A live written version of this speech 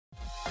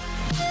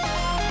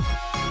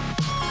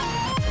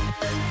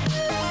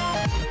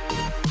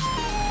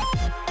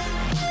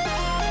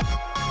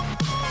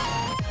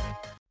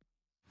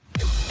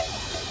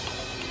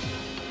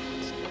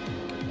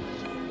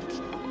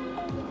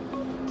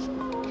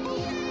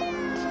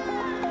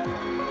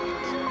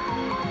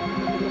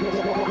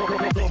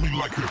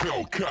like a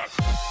Hellcat.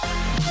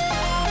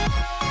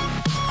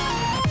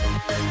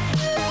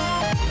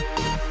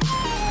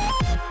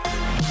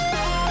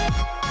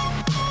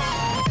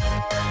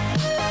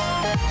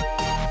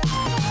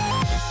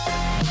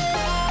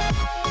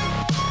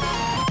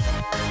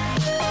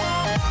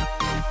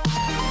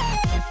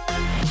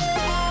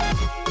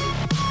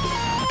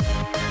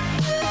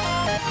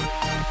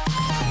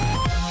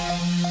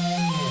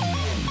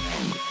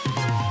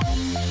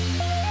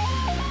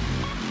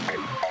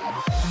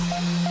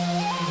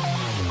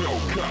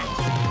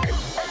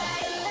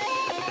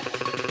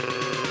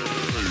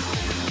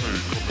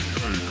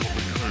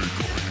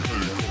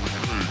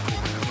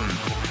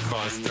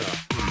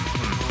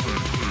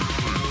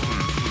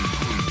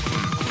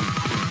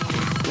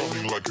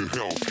 Coming like a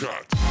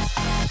Hellcat.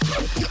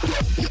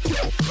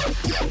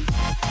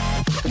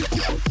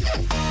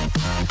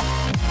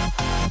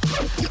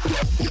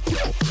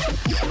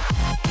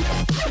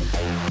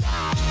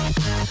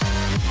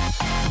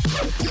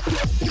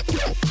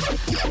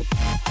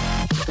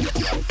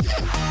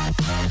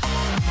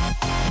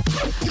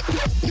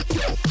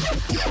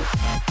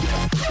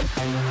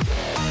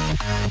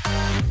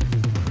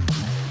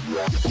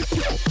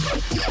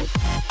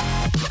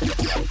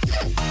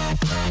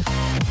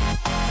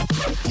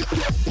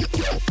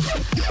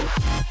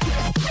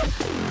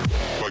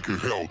 Like a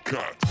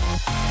Hellcat.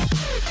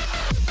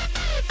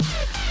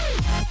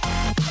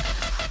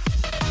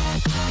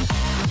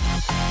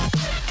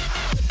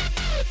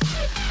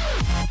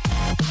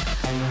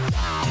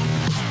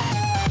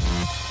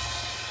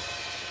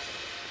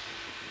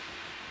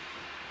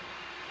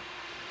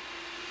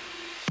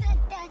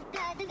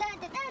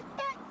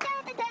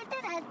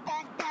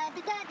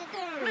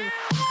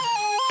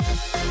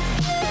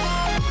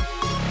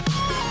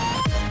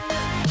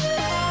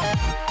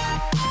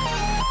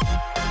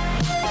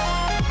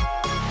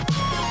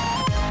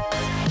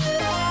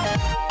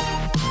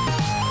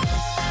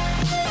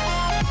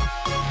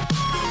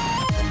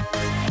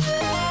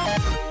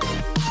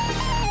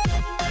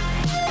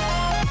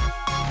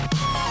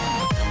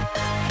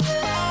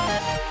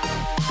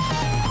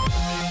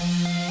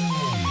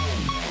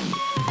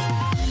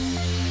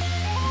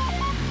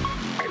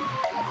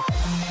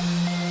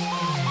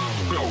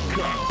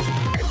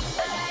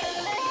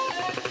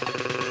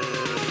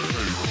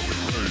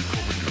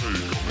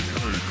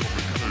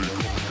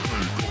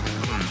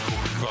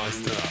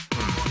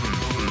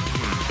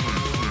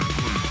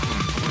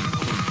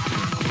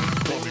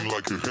 Coming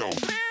like a hell.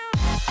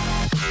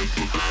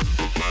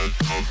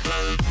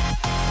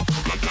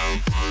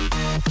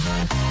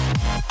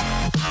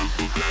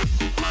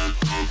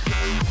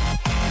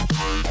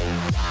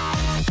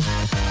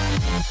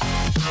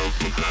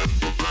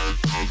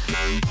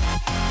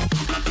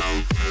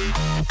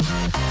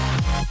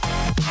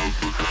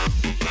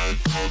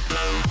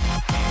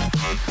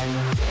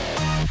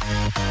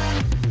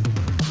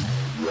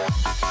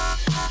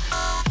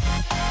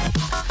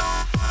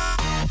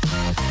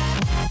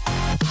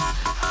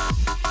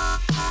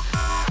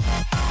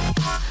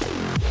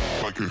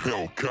 Like a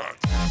Hellcat.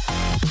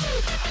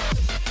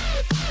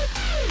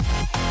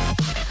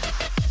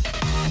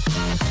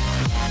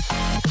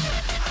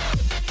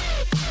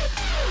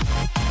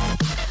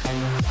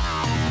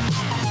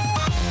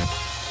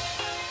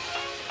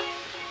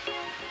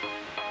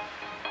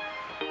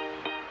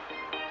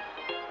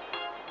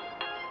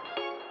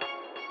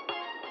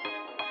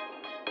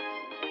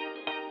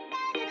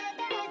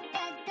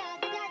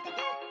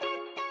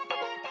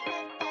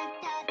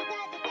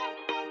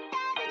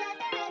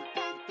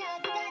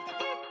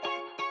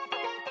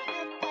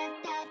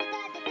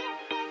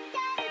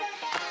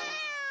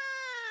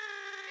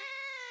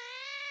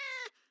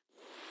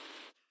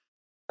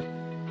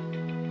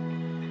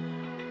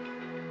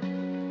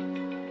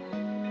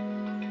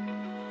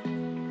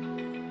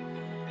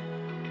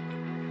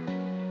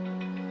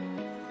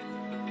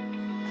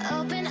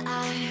 Open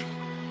eye,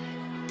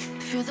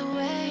 feel the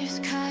waves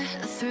cut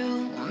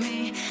through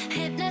me,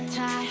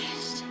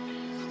 hypnotized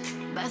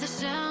by the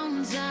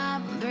sounds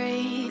I'm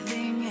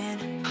breathing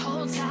in.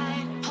 Hold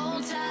tight,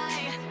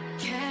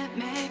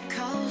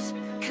 chemicals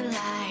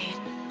collide.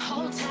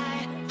 Hold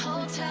tight,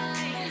 hold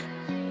tight,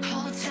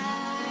 hold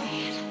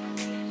tight.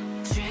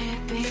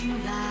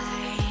 Dripping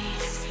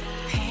lights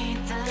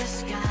paint the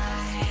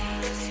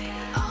skies,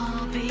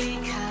 all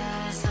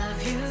because of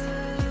you.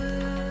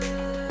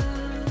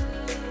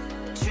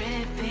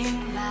 Dripping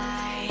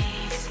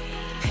lights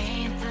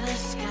paint the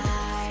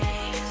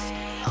skies,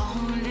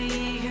 only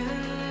you.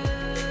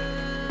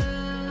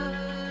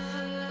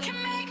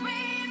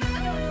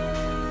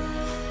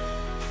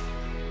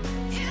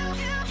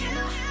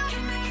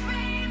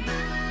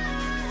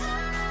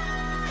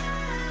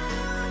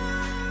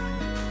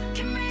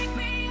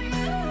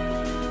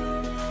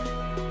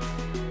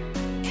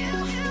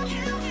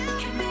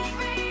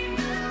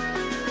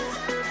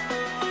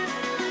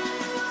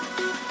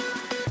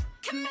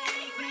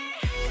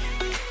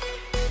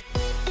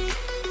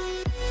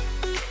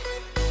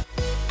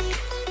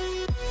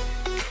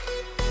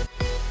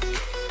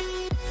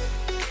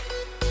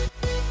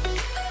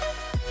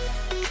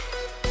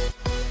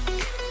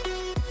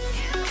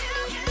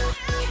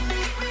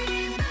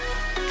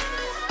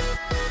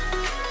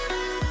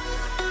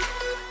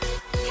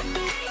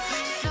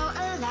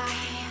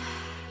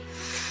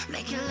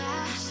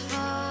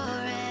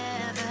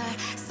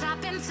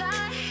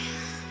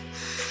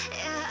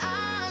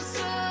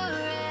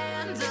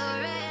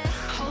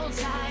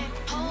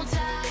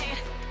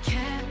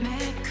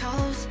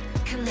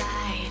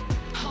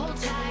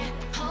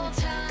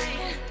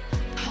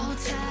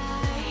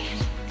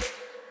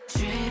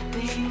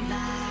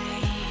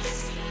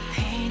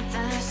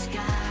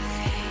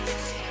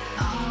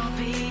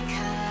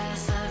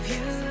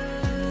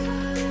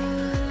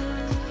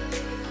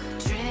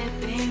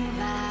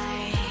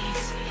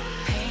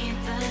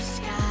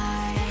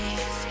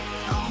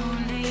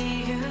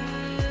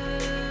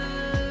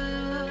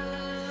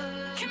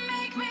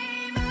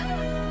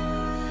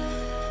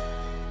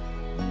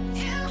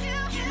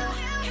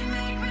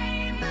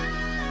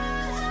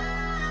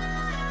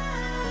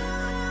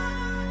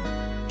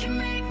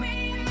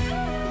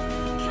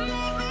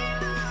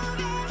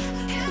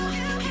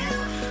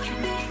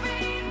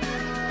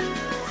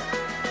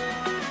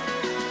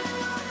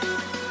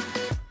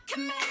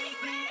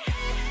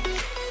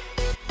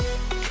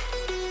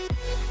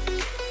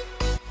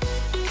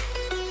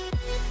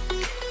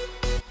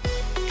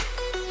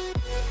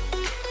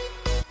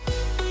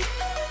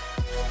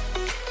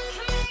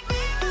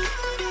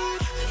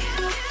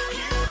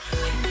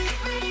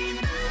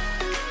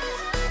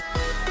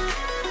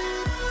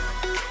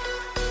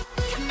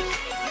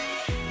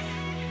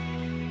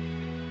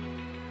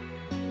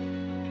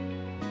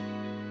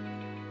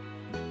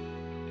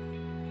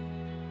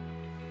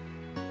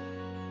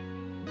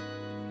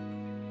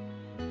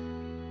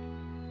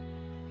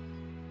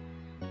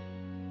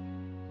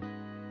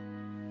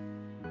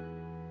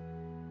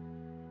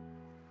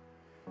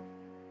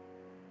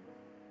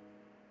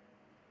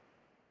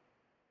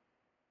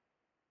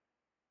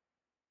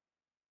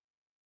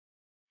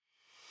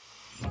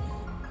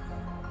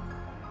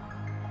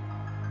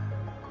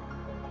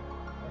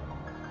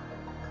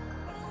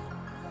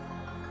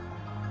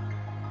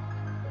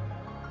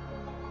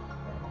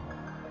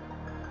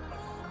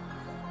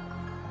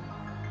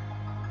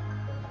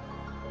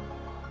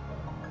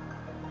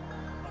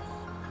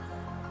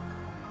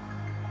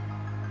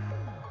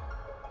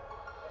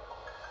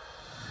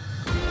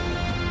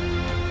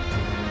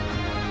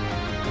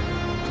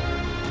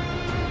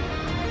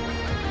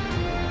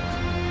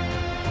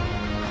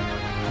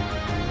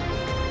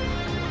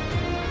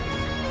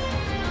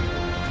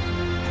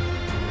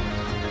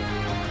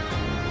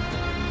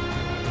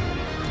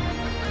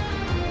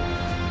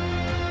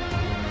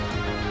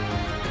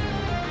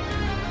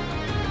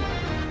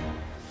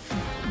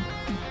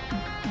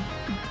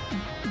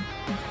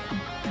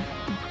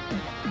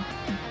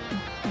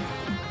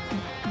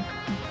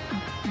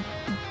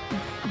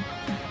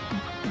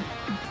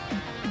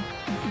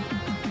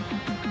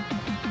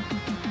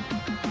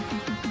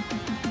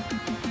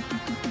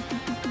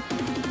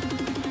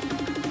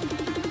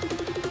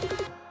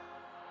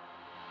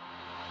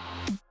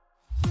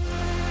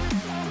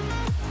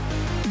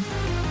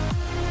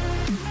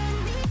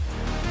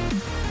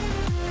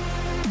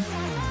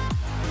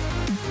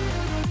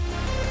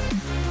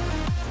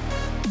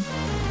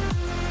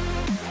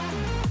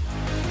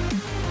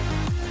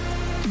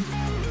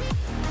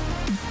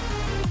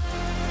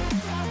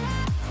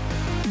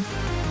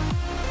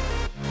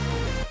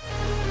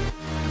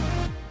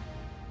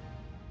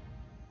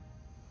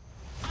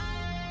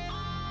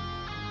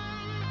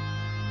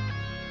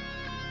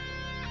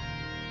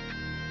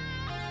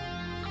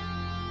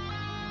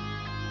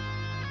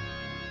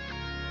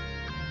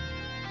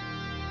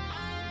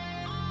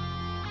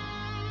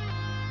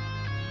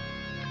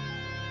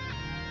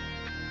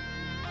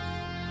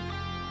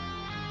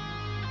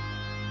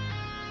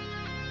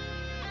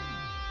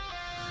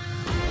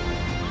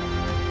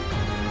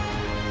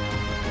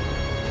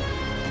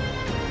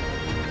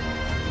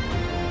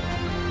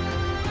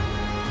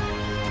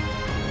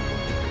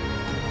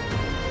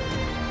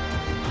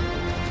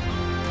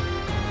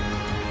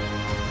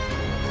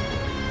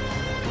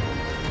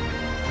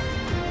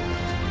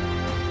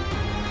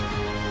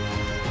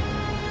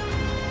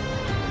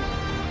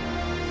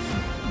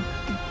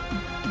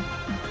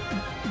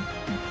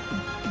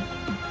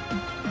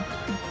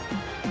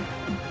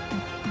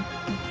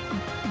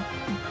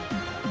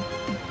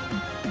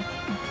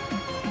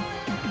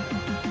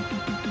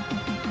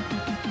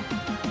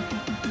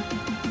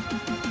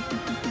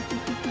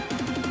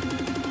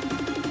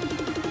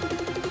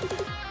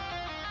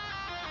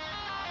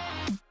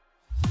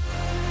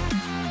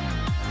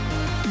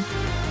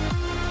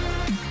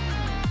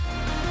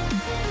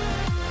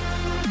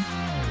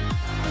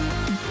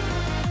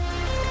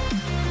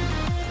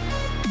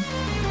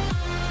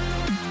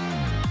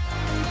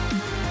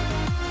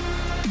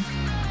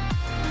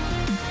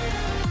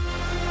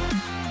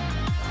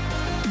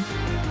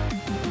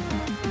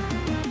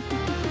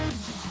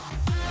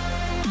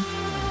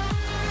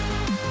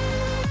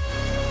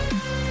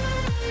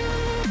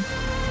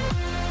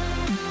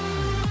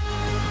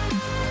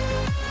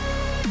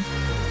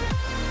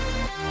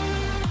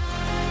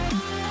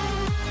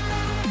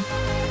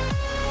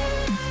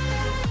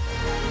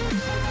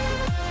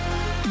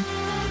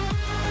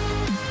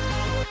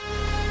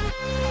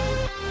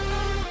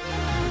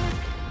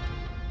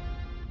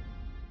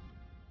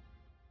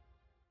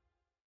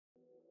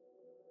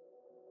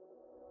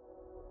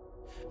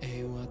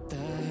 Hey, what the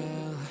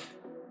hell?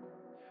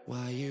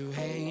 Why you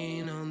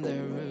hanging on the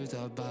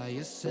rooftop by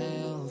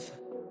yourself?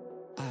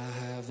 I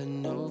have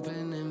an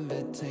open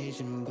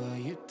invitation, but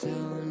you're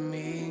telling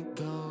me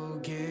go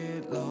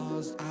get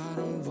lost. I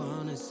don't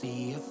wanna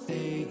see your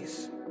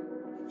face.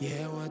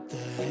 Yeah, what the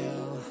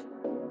hell?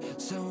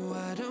 So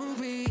why don't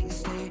we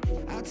stay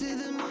out till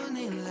the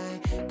morning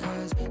light?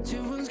 Cause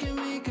two wrongs can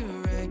make a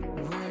right.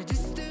 We're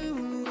just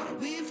doing what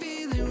we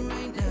feeling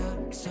right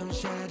now. Some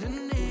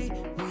Chardonnay,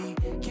 we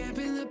camp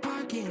in the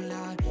parking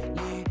lot.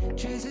 Leave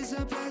traces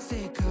of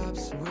plastic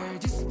cups. We're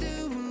just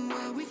doing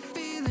what we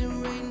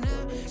feeling right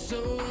now. So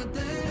what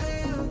the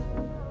hell?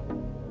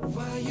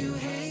 Why you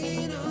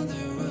hanging on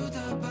the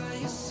rooftop by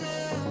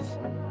yourself?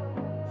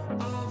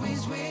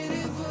 Always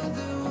waiting for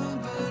the one,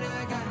 but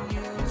I got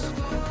news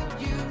for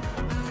you.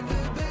 I'm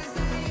the best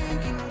that you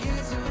can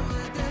get, so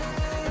what the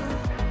hell?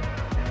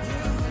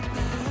 Yeah, what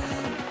the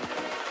hell?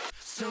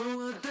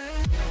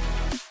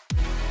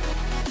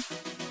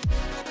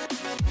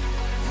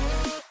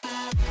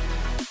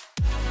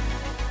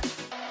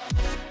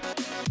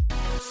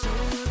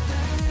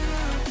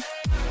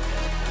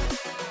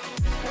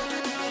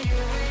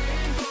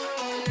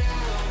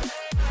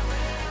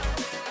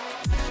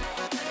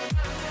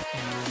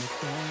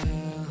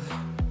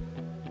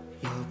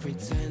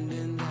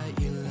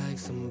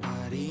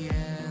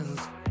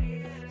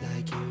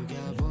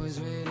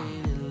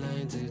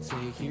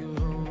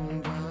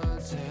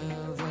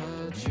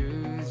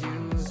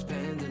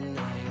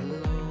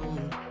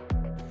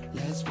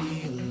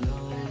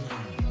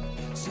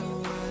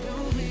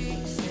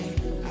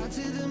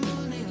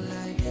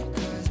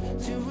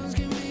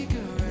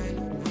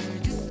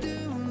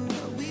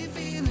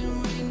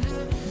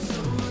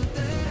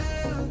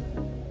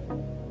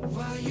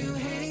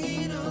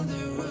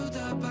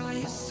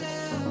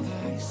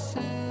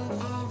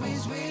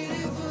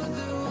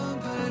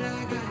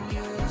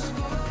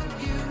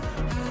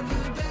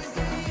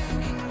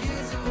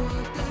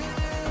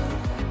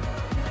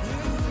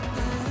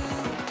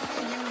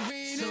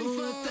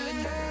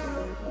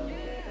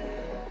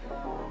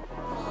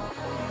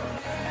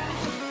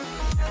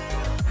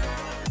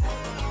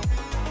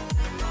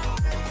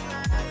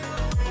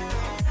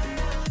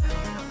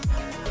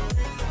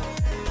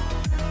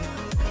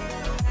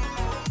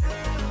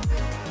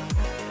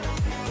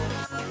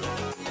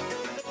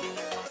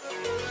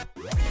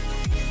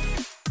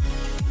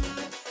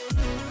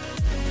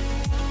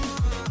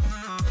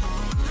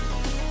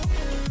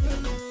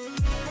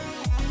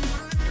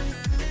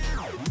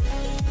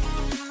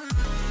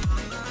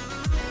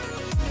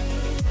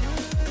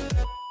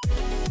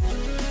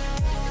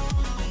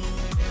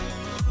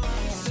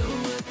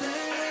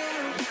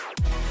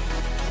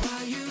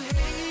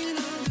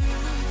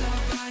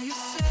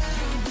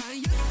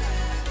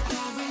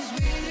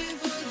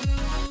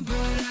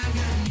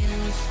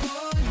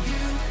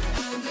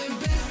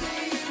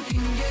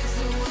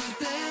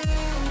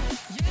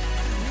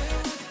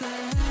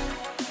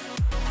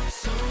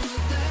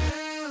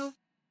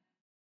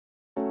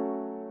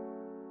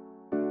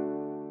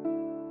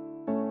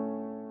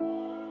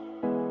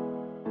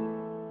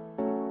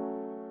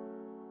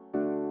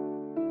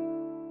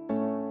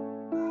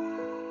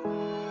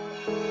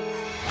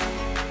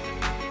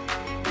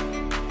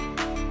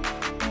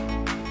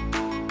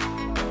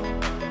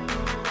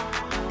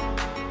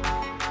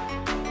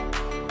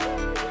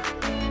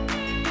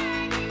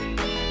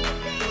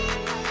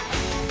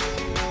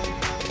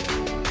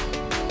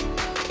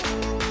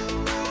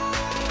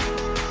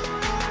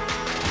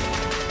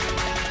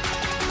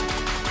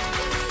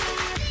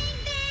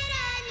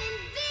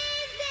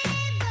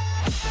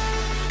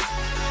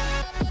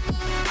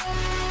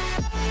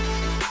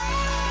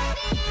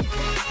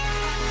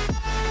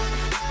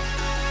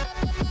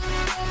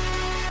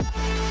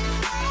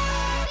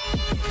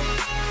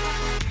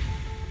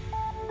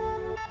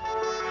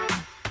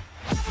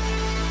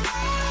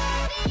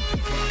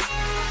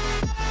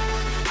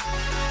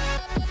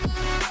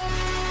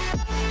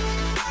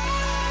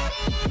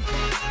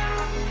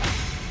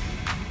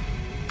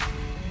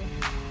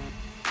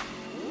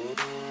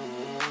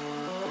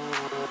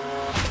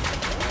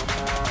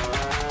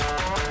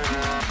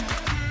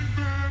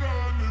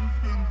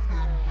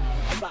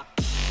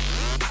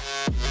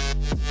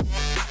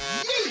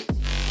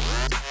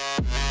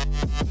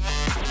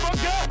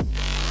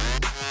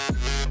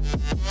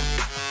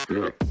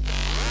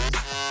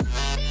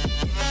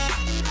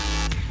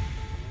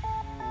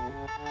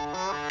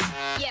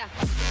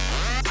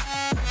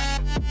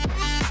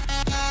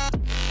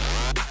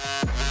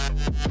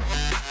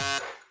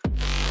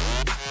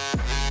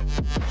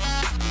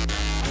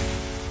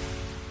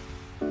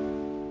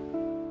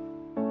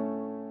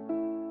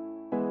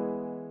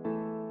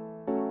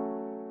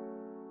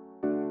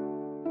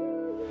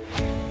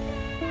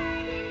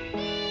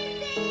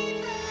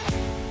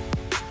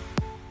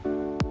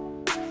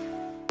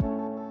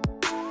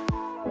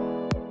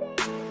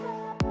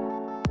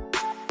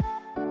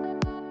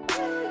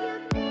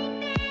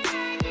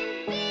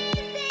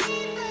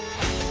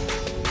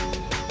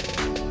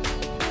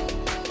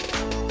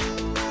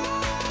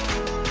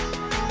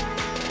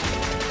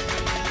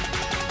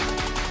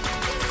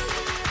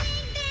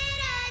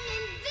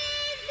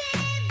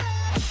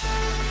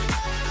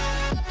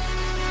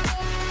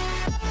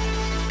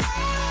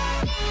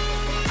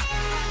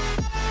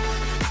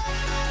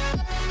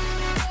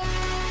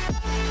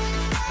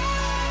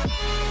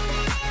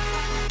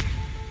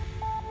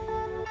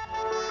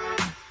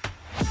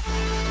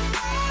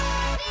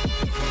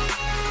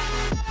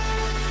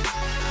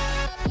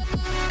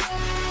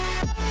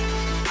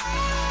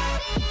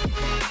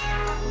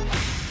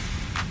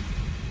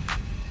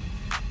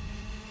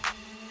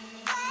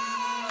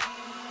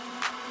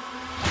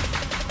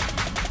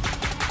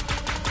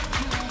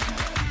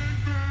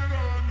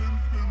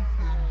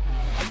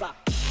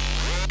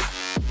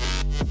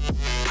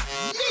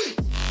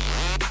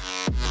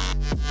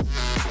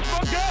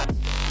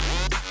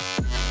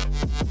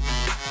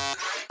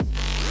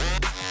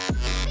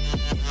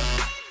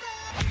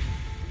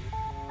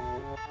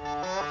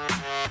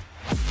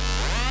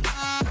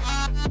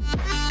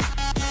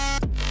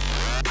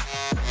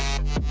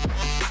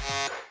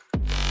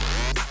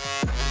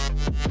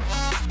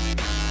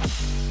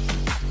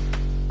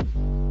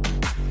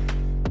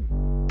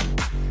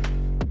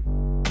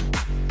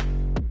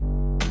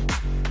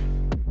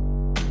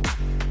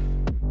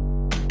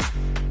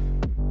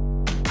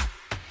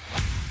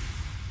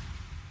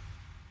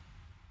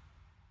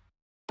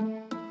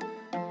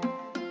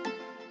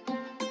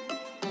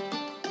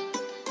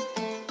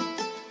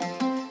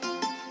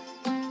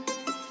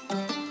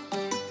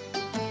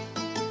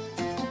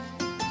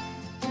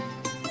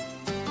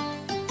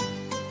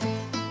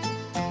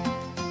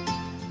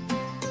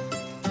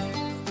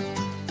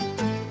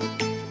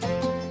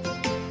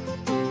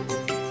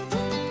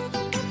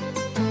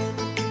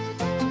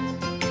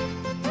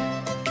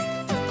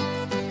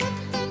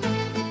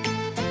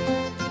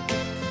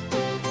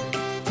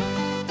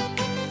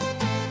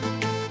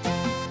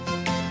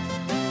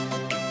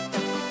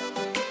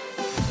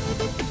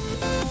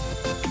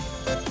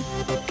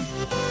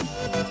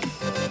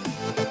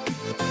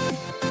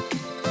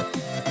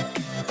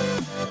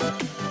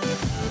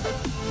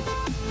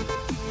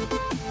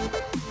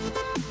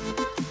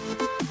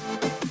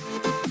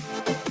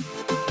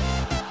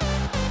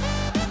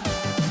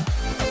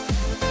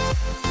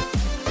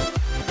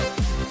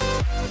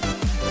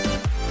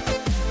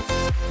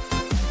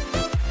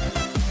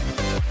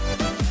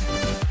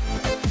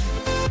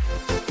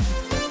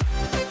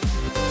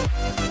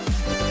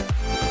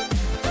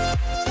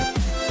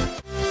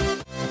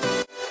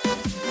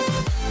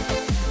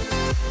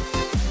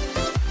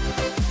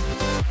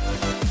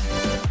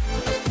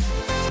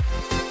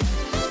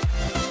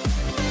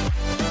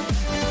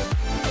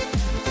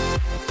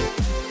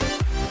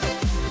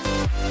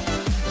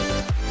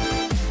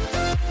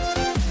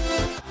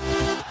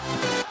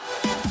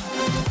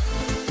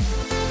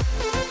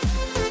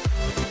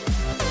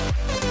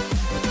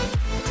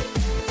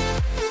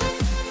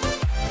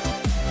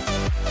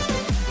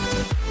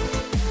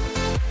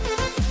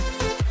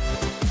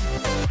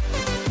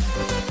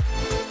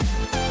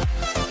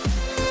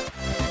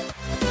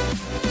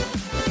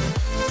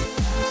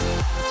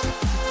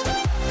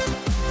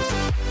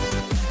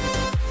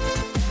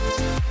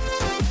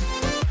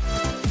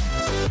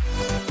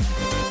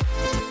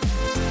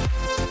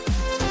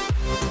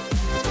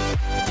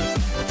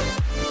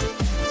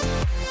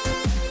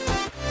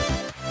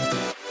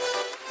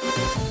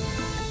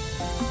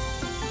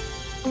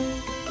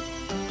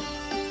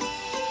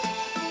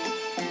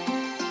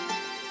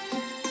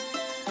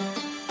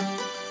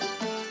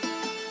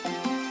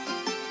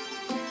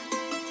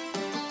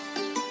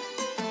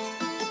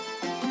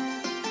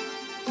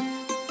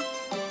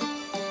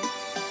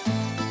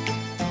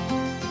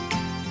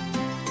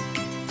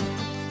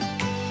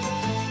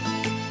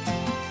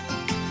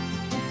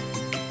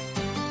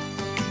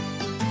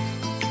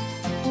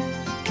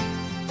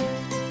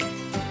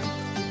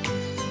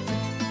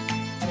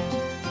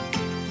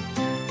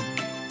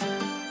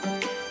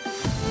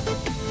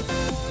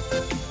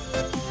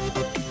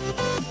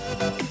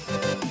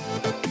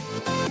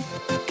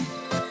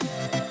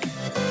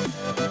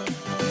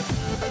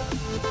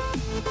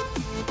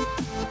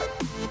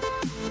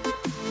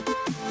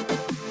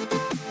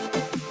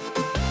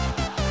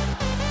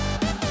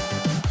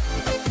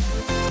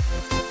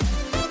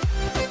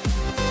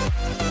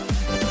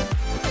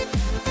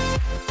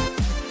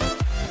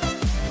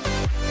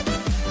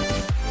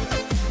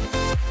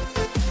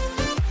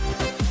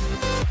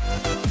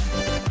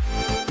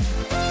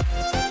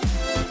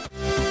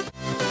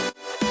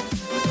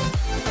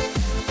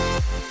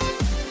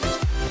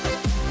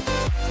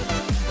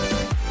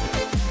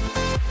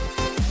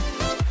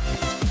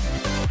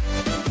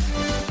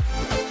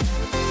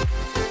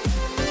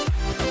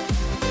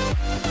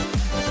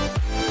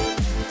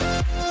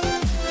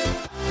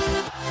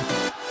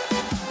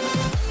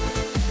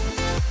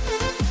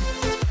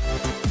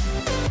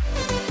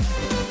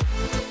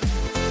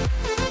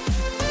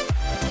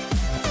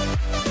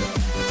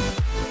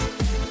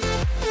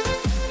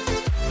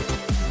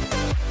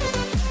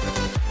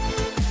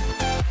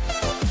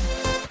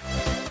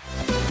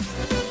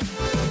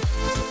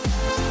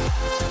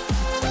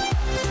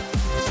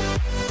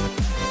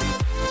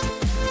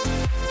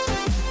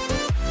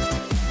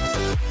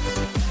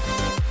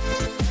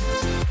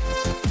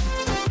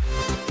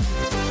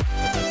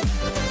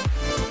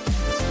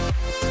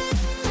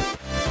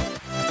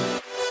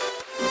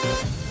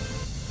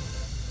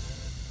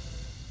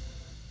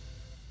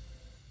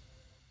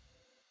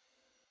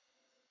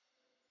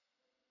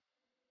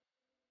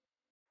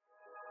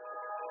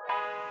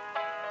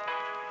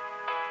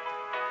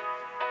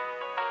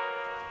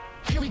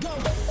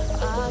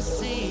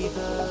 see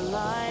the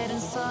light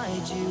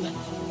inside you,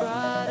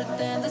 brighter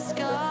than the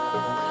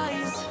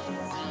skies.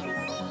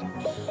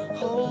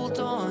 Hold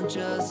on,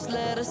 just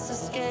let us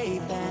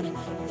escape and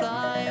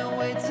fly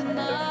away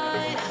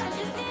tonight.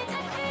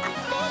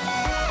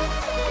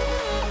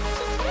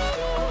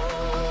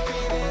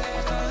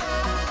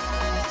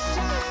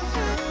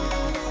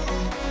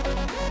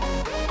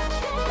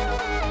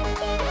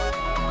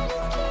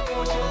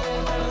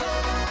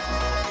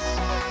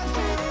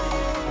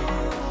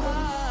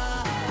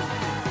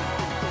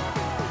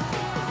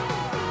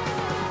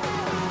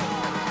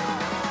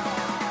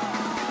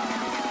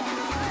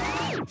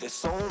 There's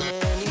so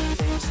many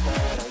things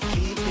that I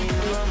keep in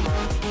my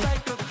mind,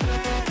 like a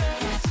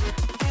past.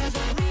 There's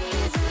a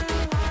reason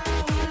why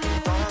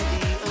all the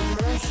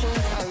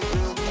emotions I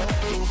built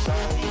up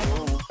inside you.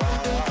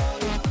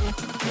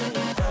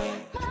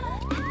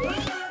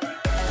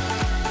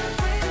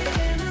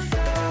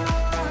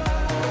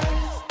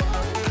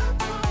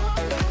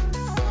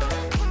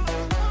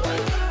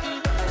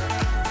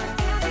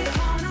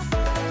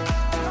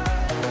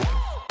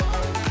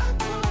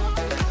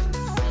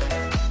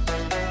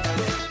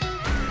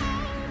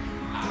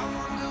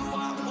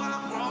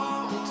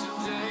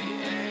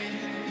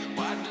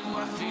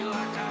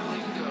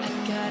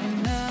 Got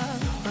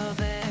enough of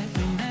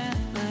every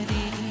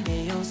melody.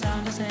 They all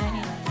sound the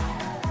same.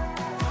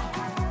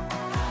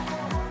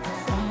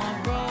 For my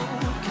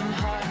broken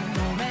heart,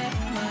 no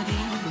remedy.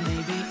 But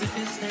maybe if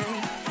you stay,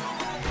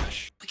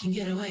 we can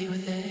get away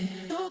with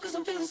it. No, 'cause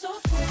I'm feeling so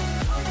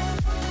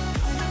free.